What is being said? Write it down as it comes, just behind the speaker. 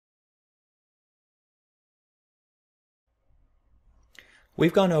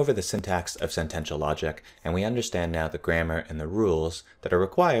We've gone over the syntax of sentential logic, and we understand now the grammar and the rules that are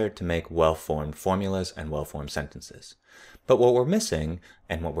required to make well-formed formulas and well-formed sentences. But what we're missing,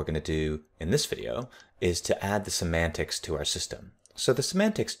 and what we're going to do in this video, is to add the semantics to our system. So the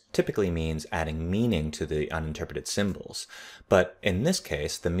semantics typically means adding meaning to the uninterpreted symbols, but in this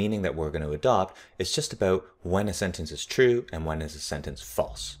case, the meaning that we're going to adopt is just about when a sentence is true and when is a sentence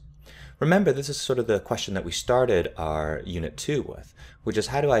false. Remember, this is sort of the question that we started our Unit 2 with, which is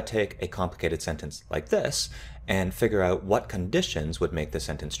how do I take a complicated sentence like this and figure out what conditions would make the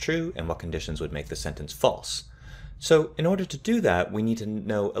sentence true and what conditions would make the sentence false. So in order to do that, we need to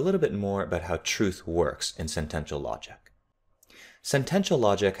know a little bit more about how truth works in sentential logic. Sentential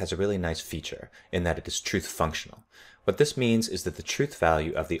logic has a really nice feature in that it is truth functional. What this means is that the truth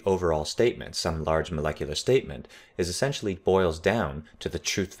value of the overall statement, some large molecular statement, is essentially boils down to the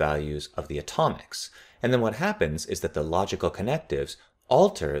truth values of the atomics. And then what happens is that the logical connectives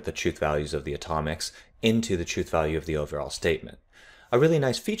alter the truth values of the atomics into the truth value of the overall statement. A really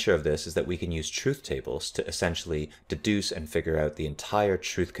nice feature of this is that we can use truth tables to essentially deduce and figure out the entire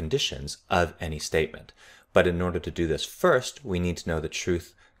truth conditions of any statement. But in order to do this first, we need to know the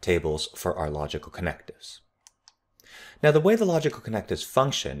truth tables for our logical connectives. Now, the way the logical connectives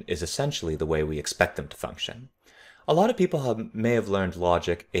function is essentially the way we expect them to function. A lot of people may have learned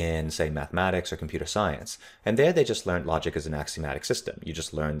logic in, say, mathematics or computer science, and there they just learned logic as an axiomatic system. You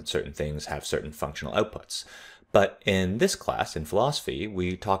just learn that certain things have certain functional outputs. But in this class, in philosophy,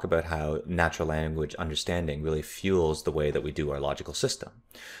 we talk about how natural language understanding really fuels the way that we do our logical system.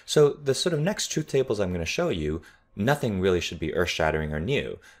 So the sort of next truth tables I'm going to show you, nothing really should be earth-shattering or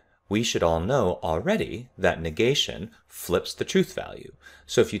new. We should all know already that negation flips the truth value.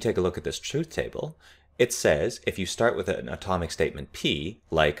 So if you take a look at this truth table, it says if you start with an atomic statement P,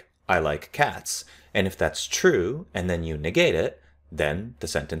 like I like cats, and if that's true and then you negate it, then the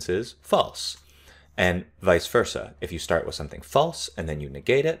sentence is false. And vice versa. If you start with something false and then you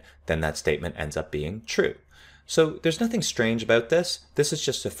negate it, then that statement ends up being true. So there's nothing strange about this. This is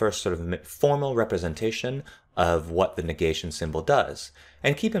just a first sort of formal representation of what the negation symbol does.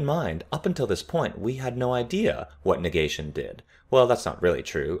 And keep in mind, up until this point, we had no idea what negation did. Well, that's not really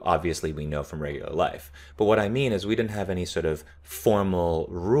true. Obviously, we know from regular life. But what I mean is we didn't have any sort of formal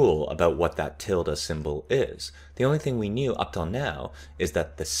rule about what that tilde symbol is. The only thing we knew up till now is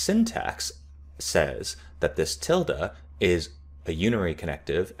that the syntax says that this tilde is a unary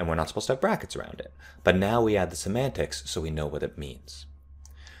connective and we're not supposed to have brackets around it. But now we add the semantics so we know what it means.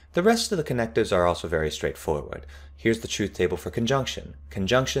 The rest of the connectives are also very straightforward. Here's the truth table for conjunction.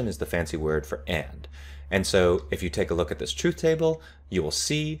 Conjunction is the fancy word for and. And so if you take a look at this truth table, you will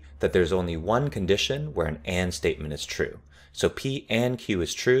see that there's only one condition where an and statement is true. So P and Q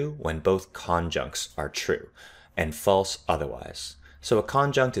is true when both conjuncts are true, and false otherwise. So a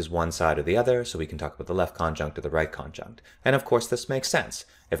conjunct is one side or the other, so we can talk about the left conjunct or the right conjunct. And of course this makes sense.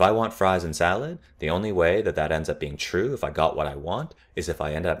 If I want fries and salad, the only way that that ends up being true, if I got what I want, is if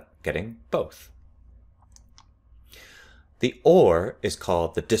I end up getting both. The or is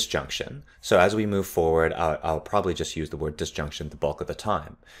called the disjunction. So as we move forward, I'll probably just use the word disjunction the bulk of the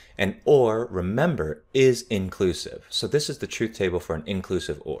time. And or, remember, is inclusive. So this is the truth table for an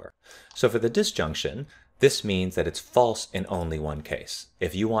inclusive or. So for the disjunction, this means that it's false in only one case.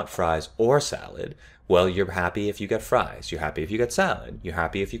 If you want fries or salad, well, you're happy if you get fries. You're happy if you get salad. You're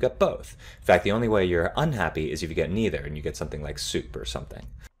happy if you get both. In fact, the only way you're unhappy is if you get neither and you get something like soup or something.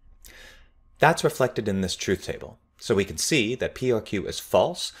 That's reflected in this truth table. So we can see that P or Q is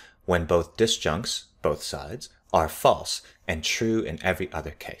false when both disjuncts, both sides, are false and true in every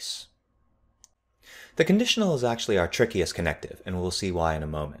other case. The conditional is actually our trickiest connective, and we'll see why in a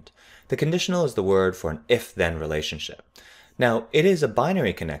moment. The conditional is the word for an if-then relationship. Now, it is a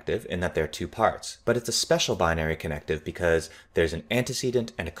binary connective in that there are two parts, but it's a special binary connective because there's an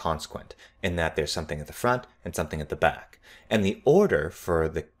antecedent and a consequent, in that there's something at the front and something at the back. And the order for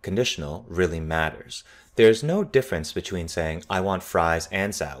the conditional really matters. There's no difference between saying, I want fries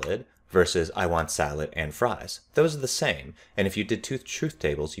and salad, versus I want salad and fries. Those are the same, and if you did two truth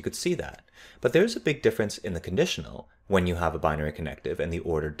tables, you could see that. But there's a big difference in the conditional when you have a binary connective, and the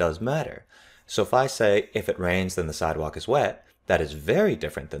order does matter. So if I say, if it rains, then the sidewalk is wet, that is very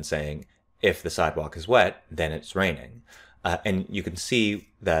different than saying, if the sidewalk is wet, then it's raining. And you can see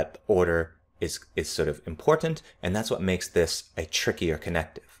that order is sort of important, and that's what makes this a trickier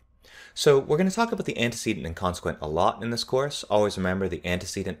connective. So we're going to talk about the antecedent and consequent a lot in this course. Always remember the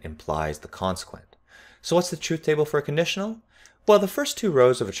antecedent implies the consequent. So what's the truth table for a conditional? Well, the first two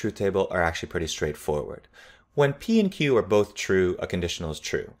rows of a truth table are actually pretty straightforward. When P and Q are both true, a conditional is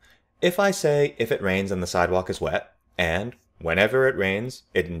true. If I say, if it rains then the sidewalk is wet, and whenever it rains,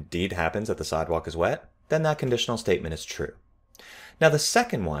 it indeed happens that the sidewalk is wet, then that conditional statement is true. Now the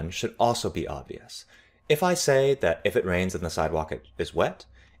second one should also be obvious. If I say that if it rains and the sidewalk is wet,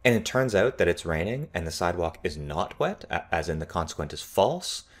 and it turns out that it's raining and the sidewalk is not wet, as in the consequent is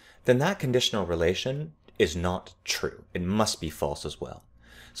false, then that conditional relation is not true. It must be false as well.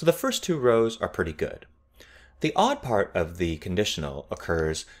 So the first two rows are pretty good. The odd part of the conditional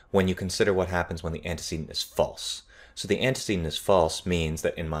occurs when you consider what happens when the antecedent is false. So the antecedent is false means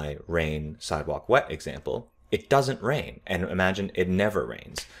that in my rain, sidewalk, wet example, it doesn't rain. And imagine it never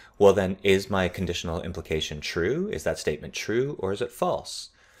rains. Well then, is my conditional implication true? Is that statement true or is it false?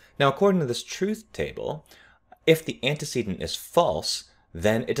 Now according to this truth table, if the antecedent is false,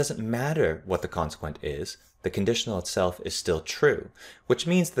 then it doesn't matter what the consequent is. The conditional itself is still true, which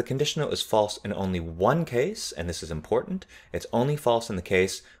means the conditional is false in only one case, and this is important. It's only false in the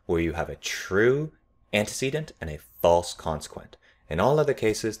case where you have a true antecedent and a false consequent. In all other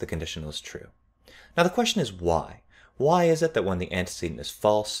cases, the conditional is true. Now the question is why? Why is it that when the antecedent is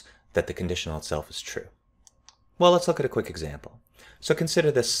false, that the conditional itself is true? Well, let's look at a quick example. So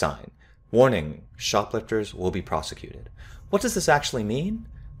consider this sign. Warning, shoplifters will be prosecuted. What does this actually mean?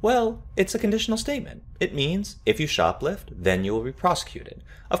 Well, it's a conditional statement. It means if you shoplift, then you will be prosecuted.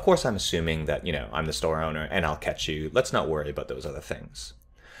 Of course, I'm assuming that, I'm the store owner and I'll catch you. Let's not worry about those other things.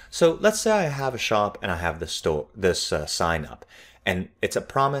 So let's say I have a shop and I have this sign up, and it's a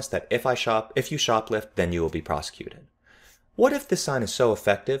promise that if you shoplift, then you will be prosecuted. What if this sign is so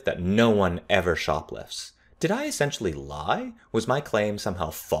effective that no one ever shoplifts? Did I essentially lie? Was my claim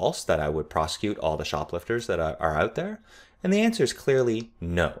somehow false that I would prosecute all the shoplifters that are out there? And the answer is clearly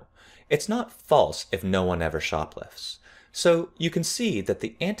no. It's not false if no one ever shoplifts. So you can see that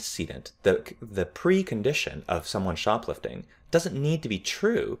the antecedent, the precondition of someone shoplifting, doesn't need to be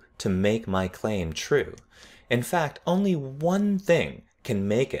true to make my claim true. In fact, only one thing can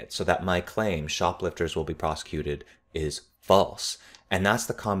make it so that my claim, shoplifters will be prosecuted, is false. And that's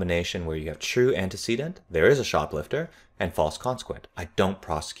the combination where you have true antecedent, there is a shoplifter, and false consequent, I don't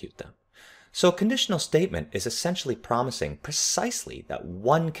prosecute them. So a conditional statement is essentially promising precisely that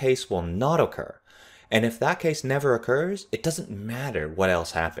one case will not occur. And if that case never occurs, it doesn't matter what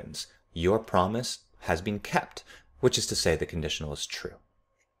else happens. Your promise has been kept, which is to say the conditional is true.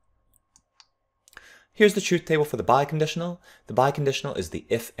 Here's the truth table for the biconditional. The biconditional is the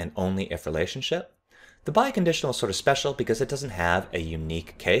if and only if relationship. The biconditional is sort of special because it doesn't have a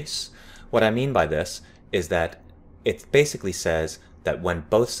unique case. What I mean by this is that it basically says that when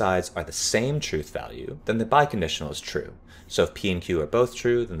both sides are the same truth value, then the biconditional is true. So if P and Q are both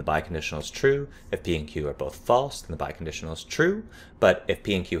true, then the biconditional is true. If P and Q are both false, then the biconditional is true. But if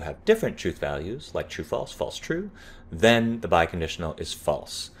P and Q have different truth values, like true, false, false, true, then the biconditional is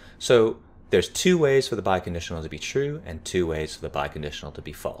false. So there's two ways for the biconditional to be true and two ways for the biconditional to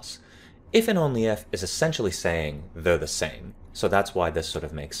be false. If and only if is essentially saying they're the same. So that's why this sort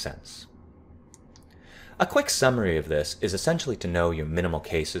of makes sense. A quick summary of this is essentially to know your minimal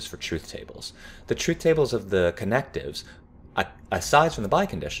cases for truth tables. The truth tables of the connectives, aside from the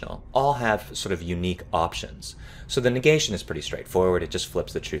biconditional, all have sort of unique options. So the negation is pretty straightforward, it just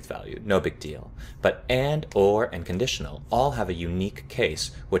flips the truth value, no big deal. But and, or, and conditional all have a unique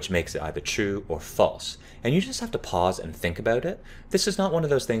case which makes it either true or false. And you just have to pause and think about it. This is not one of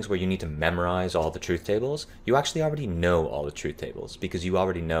those things where you need to memorize all the truth tables. You actually already know all the truth tables because you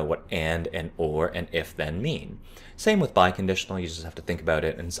already know what and, or, and if then mean. Same with biconditional, you just have to think about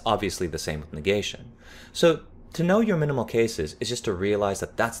it, and it's obviously the same with negation. So to know your minimal cases is just to realize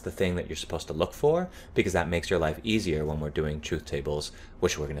that that's the thing that you're supposed to look for, because that makes your life easier when we're doing truth tables,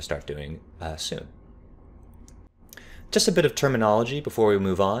 which we're going to start doing soon. Just a bit of terminology before we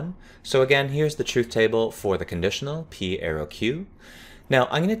move on. So again, here's the truth table for the conditional, P arrow Q. Now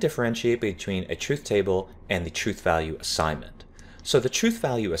I'm going to differentiate between a truth table and the truth value assignment. So the truth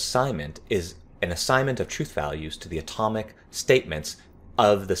value assignment is an assignment of truth values to the atomic statements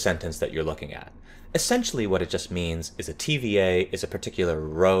of the sentence that you're looking at. Essentially what it just means is a TVA is a particular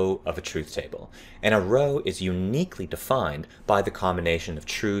row of a truth table, and a row is uniquely defined by the combination of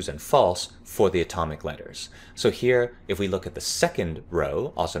trues and false for the atomic letters. So here, if we look at the second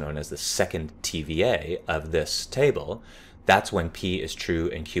row, also known as the second TVA of this table, that's when P is true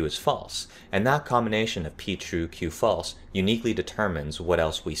and Q is false. And that combination of P true, Q false uniquely determines what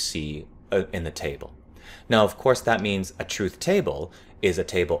else we see in the table. Now, of course, that means a truth table is a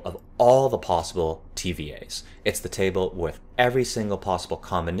table of all the possible TVAs. It's the table with every single possible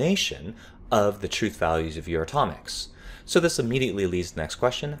combination of the truth values of your atomics. So this immediately leads to the next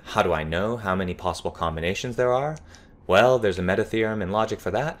question. How do I know how many possible combinations there are? Well, there's a meta theorem in logic for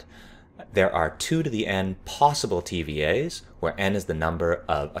that. there are 2 to the n possible TVAs, where n is the number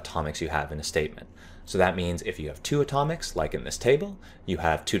of atomics you have in a statement. So that means if you have 2 atomics, like in this table, you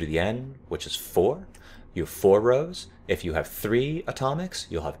have 2 to the n, which is 4. You have 4 rows. If you have 3 atomics,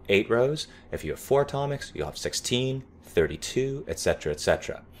 you'll have 8 rows. If you have 4 atomics, you'll have 16, 32, etc.,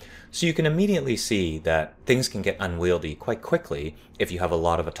 etc. So you can immediately see that things can get unwieldy quite quickly if you have a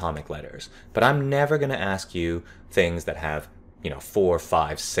lot of atomic letters. But I'm never going to ask you things that have 4,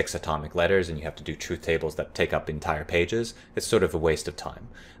 5, 6 atomic letters and you have to do truth tables that take up entire pages. It's sort of a waste of time.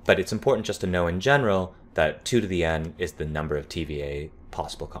 But it's important just to know in general that 2 to the n is the number of TVA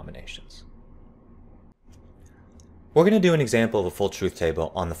possible combinations. We're going to do an example of a full truth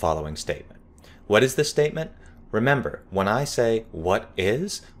table on the following statement. What is this statement? Remember, when I say what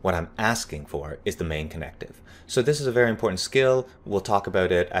is, what I'm asking for is the main connective. So this is a very important skill. We'll talk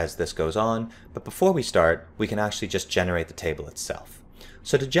about it as this goes on. But before we start, we can actually just generate the table itself.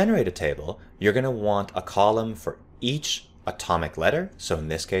 So to generate a table, you're going to want a column for each atomic letter. So in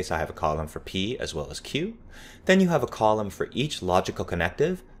this case, I have a column for P as well as Q. Then you have a column for each logical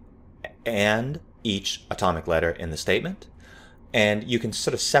connective and each atomic letter in the statement. And you can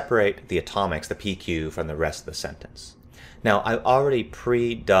sort of separate the atomics, the PQ, from the rest of the sentence. Now, I've already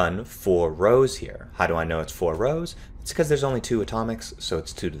pre-done 4 rows here. How do I know it's 4 rows? It's because there's only 2 atomics, so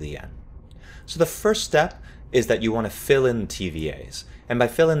it's 2 to the n. So the first step is that you want to fill in the TVAs. And by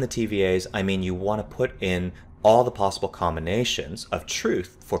fill in the TVAs, I mean you want to put in all the possible combinations of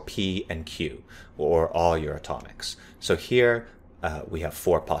truth for P and Q, or all your atomics. So here we have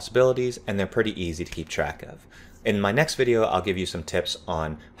 4 possibilities, and they're pretty easy to keep track of. In my next video, I'll give you some tips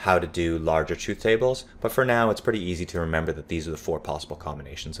on how to do larger truth tables, but for now, it's pretty easy to remember that these are the 4 possible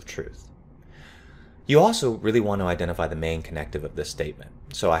combinations of truth. You also really want to identify the main connective of this statement.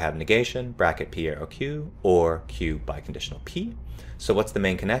 So I have negation, bracket P arrow Q, or Q biconditional P. So what's the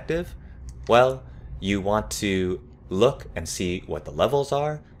main connective? Well, you want to look and see what the levels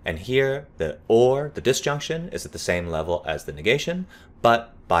are, and here the disjunction is at the same level as the negation,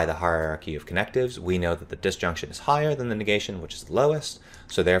 but by the hierarchy of connectives, we know that the disjunction is higher than the negation, which is the lowest,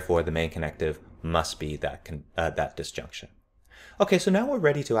 so therefore the main connective must be that disjunction. Okay, so now we're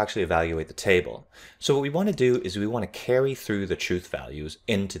ready to actually evaluate the table. So what we want to do is we want to carry through the truth values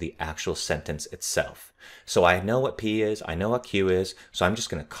into the actual sentence itself. So I know what P is, I know what Q is, so I'm just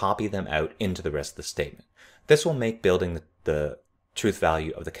going to copy them out into the rest of the statement. This will make building the truth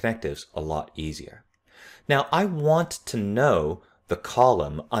value of the connectives a lot easier. Now I want to know the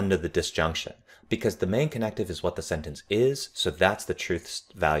column under the disjunction because the main connective is what the sentence is, so that's the truth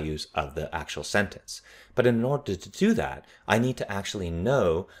values of the actual sentence. But in order to do that, I need to actually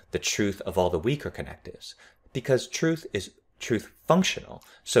know the truth of all the weaker connectives because truth is truth functional,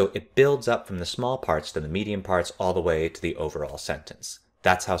 so it builds up from the small parts to the medium parts all the way to the overall sentence.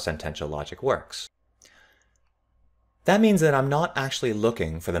 That's how sentential logic works. That means that I'm not actually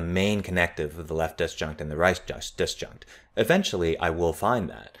looking for the main connective of the left disjunct and the right disjunct. Eventually, I will find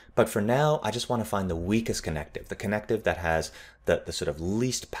that. But for now, I just want to find the weakest connective, the connective that has the sort of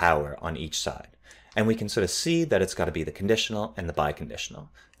least power on each side. And we can sort of see that it's got to be the conditional and the biconditional.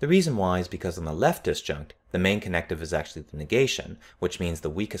 The reason why is because on the left disjunct, the main connective is actually the negation, which means the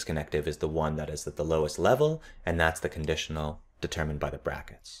weakest connective is the one that is at the lowest level, and that's the conditional determined by the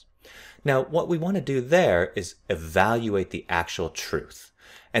brackets. Now, what we want to do there is evaluate the actual truth.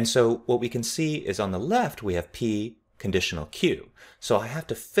 And so what we can see is on the left, we have P conditional Q. So I have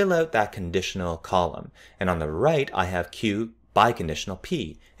to fill out that conditional column. And on the right, I have Q biconditional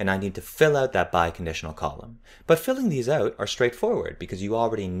P, and I need to fill out that biconditional column. But filling these out are straightforward because you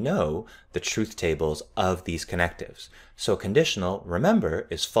already know the truth tables of these connectives. So conditional, remember,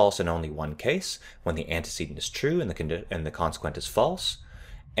 is false in only one case, when the antecedent is true and the consequent is false.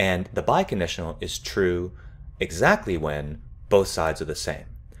 And the biconditional is true exactly when both sides are the same.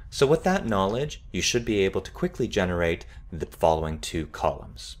 So with that knowledge, you should be able to quickly generate the following 2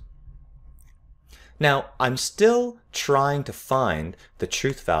 columns. Now, I'm still trying to find the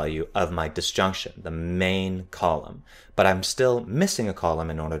truth value of my disjunction, the main column, but I'm still missing a column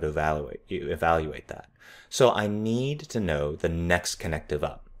in order to evaluate that. So I need to know the next connective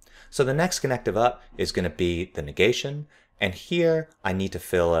up. So the next connective up is going to be the negation, and here I need to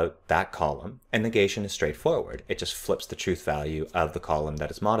fill out that column, and negation is straightforward. It just flips the truth value of the column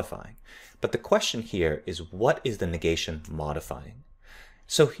that it's modifying. But the question here is, what is the negation modifying?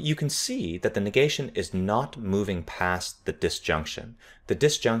 So you can see that the negation is not moving past the disjunction. The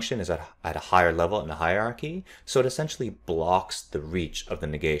disjunction is at a higher level in the hierarchy, so it essentially blocks the reach of the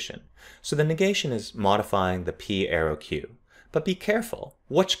negation. So the negation is modifying the P arrow Q. But be careful,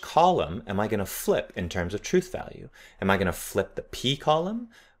 which column am I going to flip in terms of truth value? Am I going to flip the P column,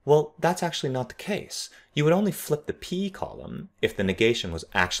 Well, that's actually not the case. You would only flip the P column if the negation was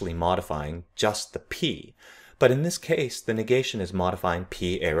actually modifying just the P. But in this case, the negation is modifying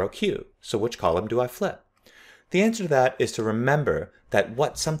P arrow Q. So which column do I flip? The answer to that is to remember that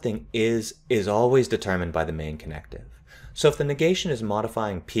what something is always determined by the main connective. So if the negation is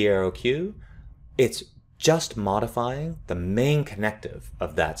modifying P arrow Q, it's just modifying the main connective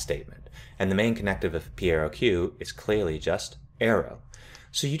of that statement. And the main connective of P arrow Q is clearly just arrow.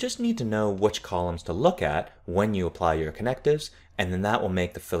 So you just need to know which columns to look at when you apply your connectives, and then that will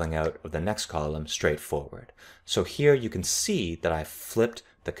make the filling out of the next column straightforward. So here you can see that I flipped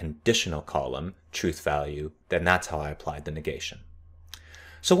the conditional column, truth value, then that's how I applied the negation.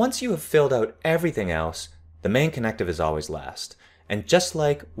 So once you have filled out everything else, the main connective is always last. And just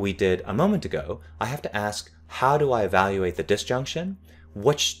like we did a moment ago, I have to ask, how do I evaluate the disjunction?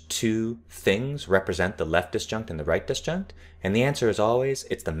 Which two things represent the left disjunct and the right disjunct? And the answer is always,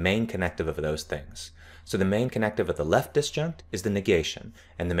 it's the main connective of those things. So the main connective of the left disjunct is the negation,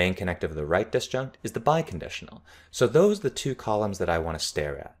 and the main connective of the right disjunct is the biconditional. So those are the two columns that I want to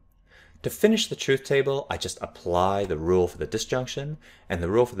stare at. To finish the truth table, I just apply the rule for the disjunction, and the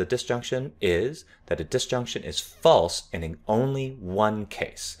rule for the disjunction is that a disjunction is false in only one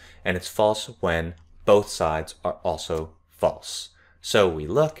case, and it's false when both sides are also false. So we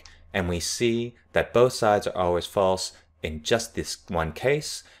look and we see that both sides are always false in just this one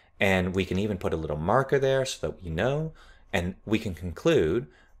case, and we can even put a little marker there so that we know, and we can conclude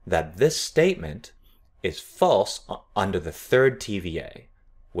that this statement is false under the third TVA,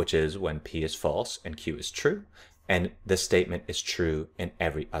 which is when P is false and Q is true, and this statement is true in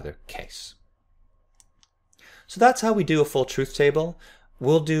every other case. So that's how we do a full truth table.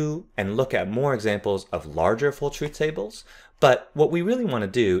 We'll do and look at more examples of larger full truth tables, but what we really want to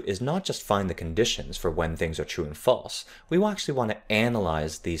do is not just find the conditions for when things are true and false. We actually want to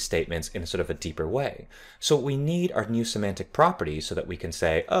analyze these statements in sort of a deeper way. So we need our new semantic properties so that we can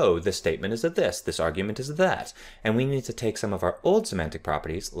say, oh, this statement is a this argument is a that. And we need to take some of our old semantic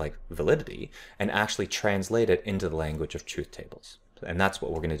properties, like validity, and actually translate it into the language of truth tables. And that's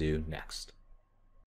what we're going to do next.